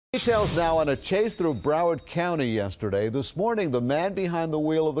Details now on a chase through Broward County yesterday. This morning, the man behind the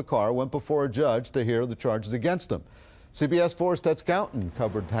wheel of the car went before a judge to hear the charges against him. CBS 4's Ted Scouten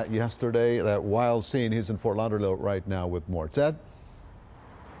covered that yesterday, that wild scene. He's in Fort Lauderdale right now with more. Ted?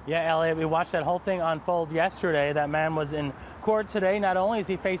 Yeah, Elliot, we watched that whole thing unfold yesterday. That man was in court today. Not only is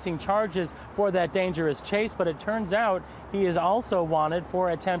he facing charges for that dangerous chase, but it turns out he is also wanted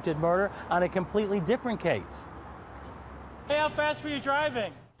for attempted murder on a completely different case. Hey, how fast were you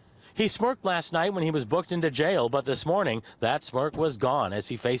driving? He smirked last night when he was booked into jail, but this morning that smirk was gone as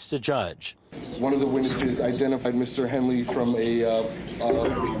he faced a judge. One of the witnesses identified Mr. Henley from a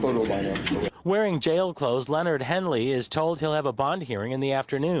photo lineup. Wearing jail clothes, Leonard Henley is told he'll have a bond hearing in the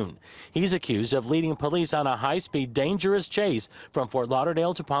afternoon. He's accused of leading police on a high-speed, dangerous chase from Fort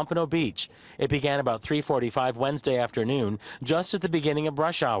Lauderdale to Pompano Beach. It began about 3:45 Wednesday afternoon, just at the beginning of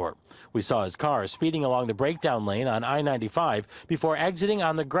rush hour. We saw his car speeding along the breakdown lane on I-95 before exiting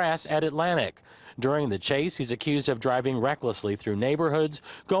on the grass at Atlantic. During the chase, he's accused of driving recklessly through neighborhoods,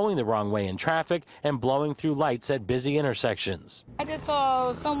 going the wrong way in traffic, and blowing through lights at busy intersections. I just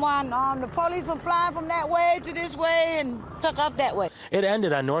saw someone, the police were flying from that way to this way and took off that way. It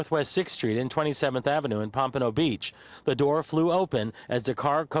ended on Northwest 6th Street and 27th Avenue in Pompano Beach. The door flew open as the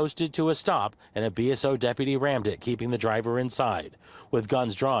car coasted to a stop, and a BSO deputy rammed it, keeping the driver inside. With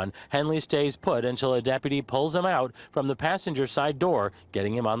guns drawn, Henley stays put until a deputy pulls him out from the passenger side door,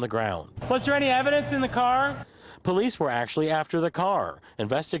 getting him on the ground. Was there any evidence in the car? Police were actually after the car.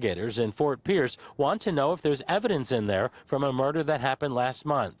 Investigators in Fort Pierce want to know if there's evidence in there from a murder that happened last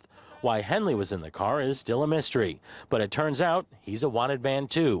month. Why Henley was in the car is still a mystery, but it turns out he's a wanted man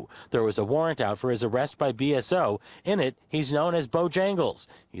too. There was a warrant out for his arrest by BSO. In it, he's known as Bojangles.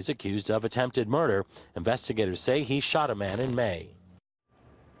 He's accused of attempted murder. Investigators say he shot a man in May.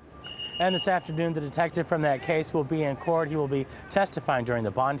 And this afternoon, the detective from that case will be in court. He will be testifying during the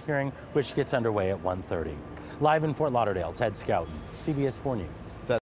bond hearing, which gets underway at 1:30. Live in Fort Lauderdale, Ted Scouten, CBS 4 News.